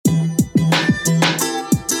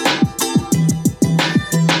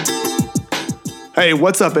Hey,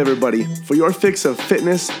 what's up, everybody? For your fix of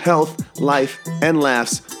fitness, health, life, and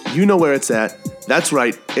laughs, you know where it's at. That's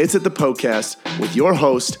right, it's at the podcast with your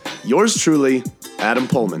host, yours truly, Adam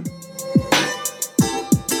Pullman.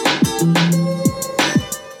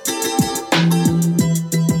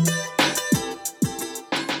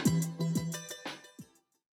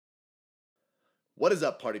 What is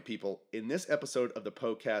up, party people? In this episode of the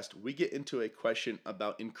podcast, we get into a question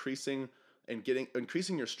about increasing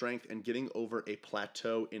your strength and getting over a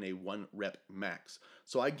plateau in a 1-rep max.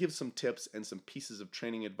 So I give some tips and some pieces of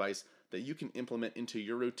training advice that you can implement into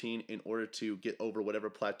your routine in order to get over whatever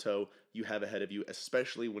plateau you have ahead of you,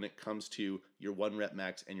 especially when it comes to your 1-rep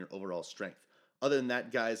max and your overall strength. Other than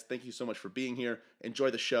that, guys, thank you so much for being here.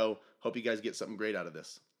 Enjoy the show. Hope you guys get something great out of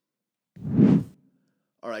this.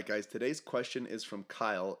 All right, guys, today's question is from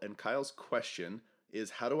Kyle, and Kyle's question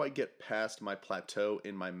is, how do I get past my plateau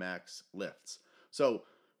in my max lifts? So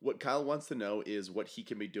what Kyle wants to know is what he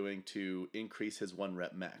can be doing to increase his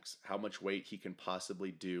 1-rep max, how much weight he can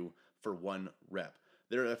possibly do for 1 rep.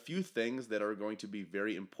 There are a few things that are going to be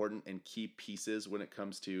very important and key pieces when it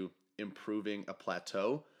comes to improving a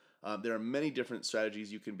plateau. There are many different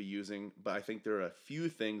strategies you can be using, but I think there are a few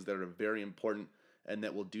things that are very important and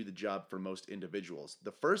that will do the job for most individuals.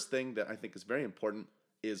 The first thing that I think is very important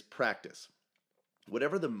is practice.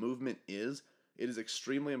 Whatever the movement is, it is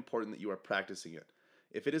extremely important that you are practicing it.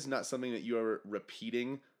 If it is not something that you are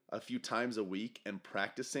repeating a few times a week and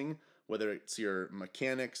practicing, whether it's your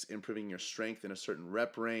mechanics, improving your strength in a certain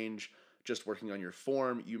rep range, just working on your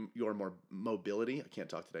form, your more mobility, I can't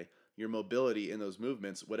talk today, your mobility in those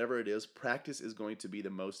movements, whatever it is, practice is going to be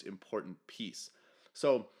the most important piece.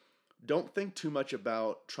 So don't think too much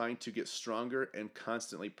about trying to get stronger and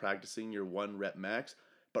constantly practicing your 1-rep max,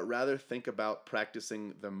 but rather think about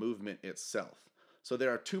practicing the movement itself. So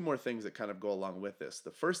there are two more things that kind of go along with this. The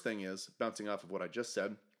first thing is, bouncing off of what I just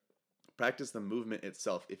said, practice the movement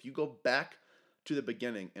itself. If you go back to the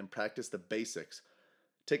beginning and practice the basics,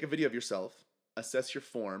 take a video of yourself, assess your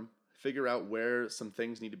form, figure out where some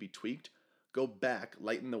things need to be tweaked, go back,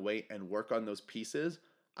 lighten the weight, and work on those pieces.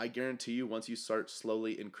 I guarantee you, once you start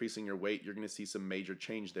slowly increasing your weight, you're going to see some major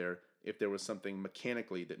change there if there was something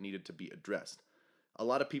mechanically that needed to be addressed. A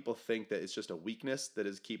lot of people think that it's just a weakness that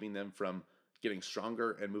is keeping them from getting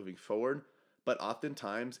stronger and moving forward, but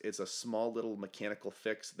oftentimes it's a small little mechanical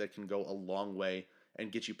fix that can go a long way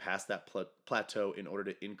and get you past that plateau in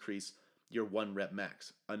order to increase your 1-rep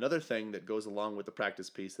max. Another thing that goes along with the practice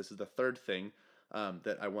piece, this is the third thing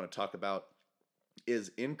that I want to talk about, is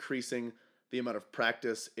increasing the amount of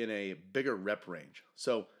practice in a bigger rep range.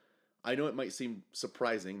 So I know it might seem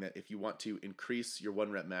surprising that if you want to increase your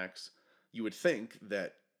 1-rep max, you would think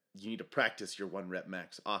that you need to practice your 1-rep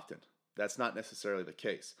max often. That's not necessarily the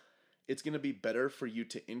case. It's going to be better for you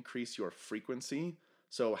to increase your frequency,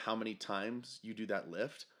 so how many times you do that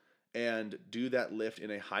lift, and do that lift in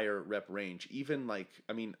a higher rep range. Even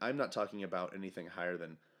I'm not talking about anything higher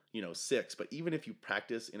than 6, but even if you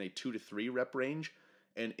practice in a 2 to 3 rep range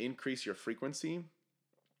and increase your frequency,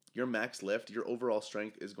 your max lift, your overall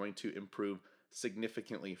strength is going to improve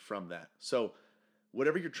significantly from that. So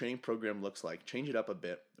whatever your training program looks like, change it up a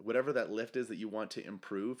bit. Whatever that lift is that you want to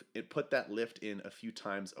improve, put that lift in a few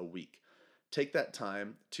times a week. Take that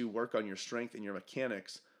time to work on your strength and your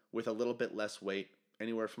mechanics with a little bit less weight,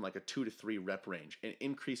 anywhere from like a 2 to 3 rep range, and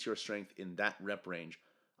increase your strength in that rep range.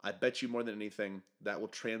 I bet you more than anything that will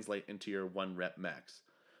translate into your 1-rep max.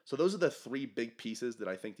 So those are the 3 big pieces that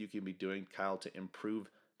I think you can be doing, Kyle, to improve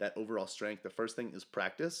that overall strength. The first thing is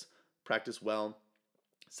practice. Practice well.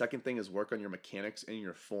 Second thing is work on your mechanics and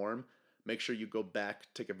your form. Make sure you go back,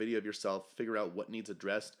 take a video of yourself, figure out what needs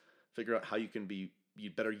addressed, figure out how you can be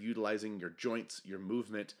better utilizing your joints, your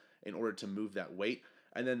movement in order to move that weight.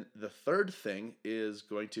 And then the third thing is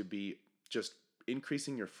going to be just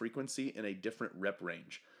increasing your frequency in a different rep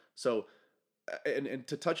range. So and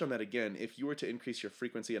to touch on that again, if you were to increase your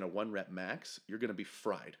frequency in a 1-rep max, you're going to be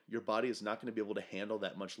fried. Your body is not going to be able to handle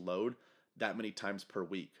that much load that many times per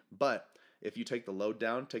week. But if you take the load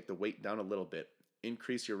down, take the weight down a little bit,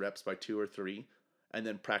 increase your reps by 2 or 3, and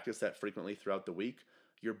then practice that frequently throughout the week,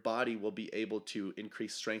 your body will be able to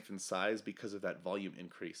increase strength and size because of that volume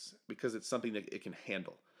increase, because it's something that it can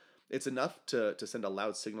handle. It's enough to send a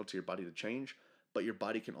loud signal to your body to change, but your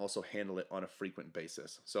body can also handle it on a frequent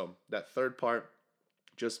basis. So that third part,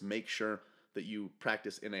 just make sure that you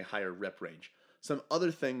practice in a higher rep range. Some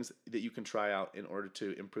other things that you can try out in order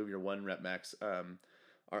to improve your 1-rep max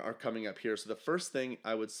are coming up here. So the first thing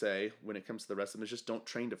I would say when it comes to the rest of them is just don't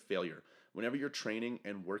train to failure. Whenever you're training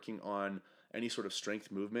and working on any sort of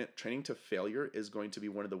strength movement, training to failure is going to be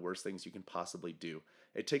one of the worst things you can possibly do.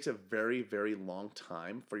 It takes a very, very long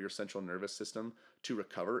time for your central nervous system to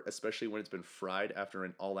recover, especially when it's been fried after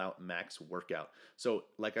an all-out max workout. So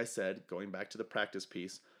like I said, going back to the practice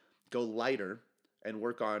piece, go lighter and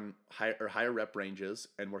work on higher rep ranges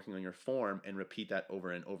and working on your form and repeat that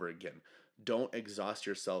over and over again. Don't exhaust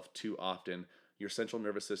yourself too often. Your central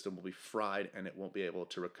nervous system will be fried and it won't be able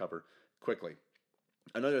to recover quickly.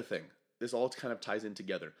 Another thing, this all kind of ties in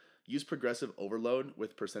together. Use progressive overload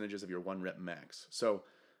with percentages of your 1 rep max. So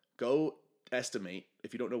go estimate,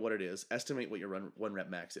 if you don't know what it is, estimate what your 1 rep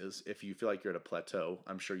max is. If you feel like you're at a plateau,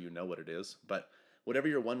 I'm sure you know what it is, but whatever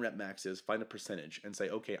your 1 rep max is, find a percentage and say,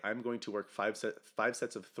 okay, I'm going to work 5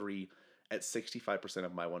 sets of 3 at 65%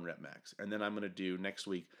 of my 1 rep max. And then I'm going to do next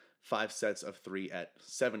week 5 sets of 3 at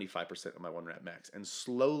 75% of my 1 rep max, and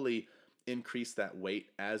slowly increase that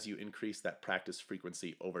weight as you increase that practice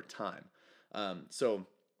frequency over time. So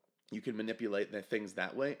you can manipulate the things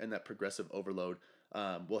that way, and that progressive overload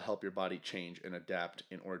will help your body change and adapt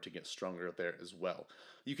in order to get stronger there as well.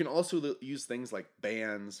 You can also use things like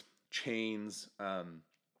bands, chains.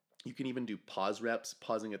 You can even do pause reps,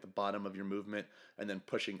 pausing at the bottom of your movement and then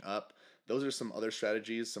pushing up. Those are some other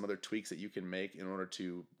strategies, some other tweaks that you can make in order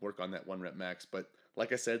to work on that 1 rep max. But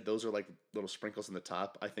like I said, those are like little sprinkles on the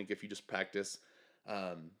top. I think if you just practice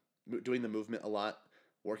doing the movement a lot,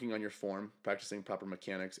 working on your form, practicing proper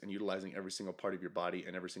mechanics, and utilizing every single part of your body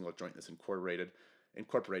and every single joint that's incorporated,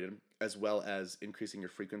 as well as increasing your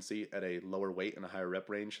frequency at a lower weight and a higher rep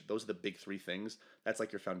range. Those are the big 3 things. That's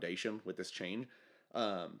like your foundation with this chain.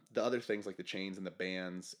 The other things like the chains and the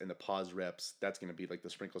bands and the pause reps, that's going to be like the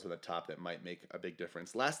sprinkles on the top that might make a big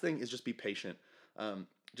difference. Last thing is just be patient.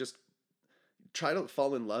 Just try to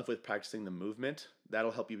fall in love with practicing the movement.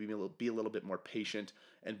 That'll help you be a little bit more patient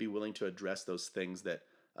and be willing to address those things that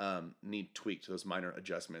need tweaked, those minor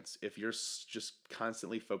adjustments. If you're just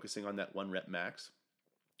constantly focusing on that 1 rep max,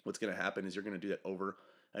 what's going to happen is you're going to do that over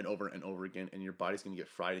and over and over again, and your body's going to get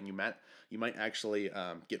fried, and you might actually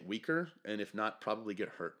get weaker, and if not, probably get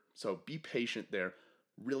hurt. So be patient there.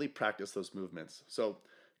 Really practice those movements. So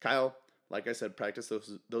Kyle, like I said, practice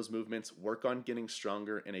those movements. Work on getting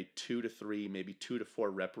stronger in a 2 to 3, maybe 2 to 4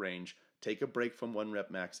 rep range. Take a break from 1 rep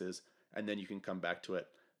maxes, and then you can come back to it.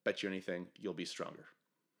 Bet you anything, you'll be stronger.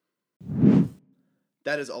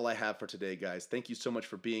 That is all I have for today, guys. Thank you so much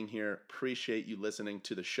for being here. Appreciate you listening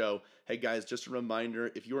to the show. Hey, guys, just a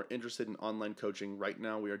reminder, if you are interested in online coaching, right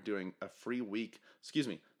now we are doing a free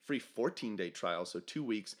 14-day trial, so 2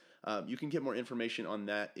 weeks. You can get more information on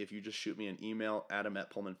that if you just shoot me an email,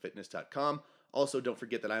 adam@pullmanfitness.com. Also, don't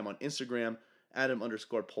forget that I'm on Instagram,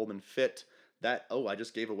 adam_PullmanFit. I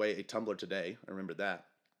just gave away a tumbler today. I remember that.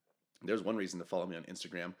 There's one reason to follow me on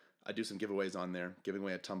Instagram. I do some giveaways on there, giving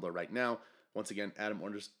away a tumbler right now. Once again,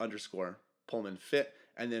 Adam_PullmanFit.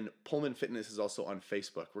 And then Pullman Fitness is also on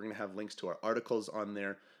Facebook. We're going to have links to our articles on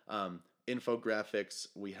there, infographics.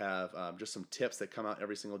 We have just some tips that come out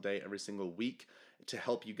every single day, every single week to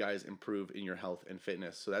help you guys improve in your health and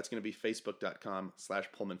fitness. So that's going to be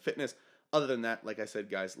facebook.com/PullmanFitness. Other than that, like I said,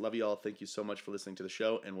 guys, love you all. Thank you so much for listening to the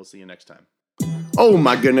show, and we'll see you next time. Oh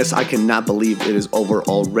my goodness, I cannot believe it is over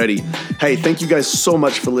already. Hey, thank you guys so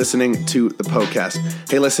much for listening to the podcast.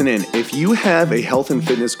 Hey, listen in. If you have a health and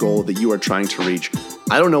fitness goal that you are trying to reach,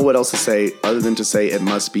 I don't know what else to say other than to say it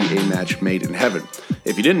must be a match made in heaven.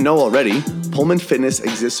 If you didn't know already, Pullman Fitness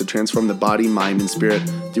exists to transform the body, mind, and spirit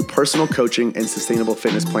through personal coaching and sustainable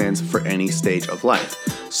fitness plans for any stage of life.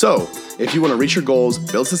 So, if you want to reach your goals,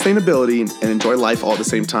 build sustainability, and enjoy life all at the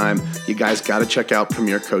same time, you guys got to check out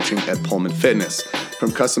Premier Coaching at Pullman Fitness.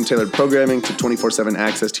 From custom-tailored programming to 24/7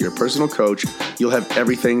 access to your personal coach, you'll have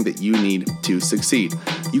everything that you need to succeed.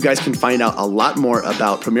 You guys can find out a lot more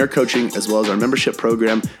about Premier Coaching as well as our membership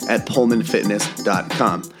program at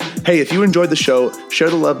pullmanfitness.com. Hey, if you enjoyed the show, share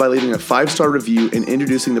the love by leaving a 5-star review and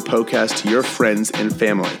introducing the podcast to your friends and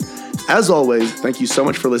family. As always, thank you so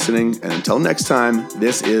much for listening, and until next time,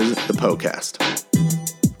 this is the podcast.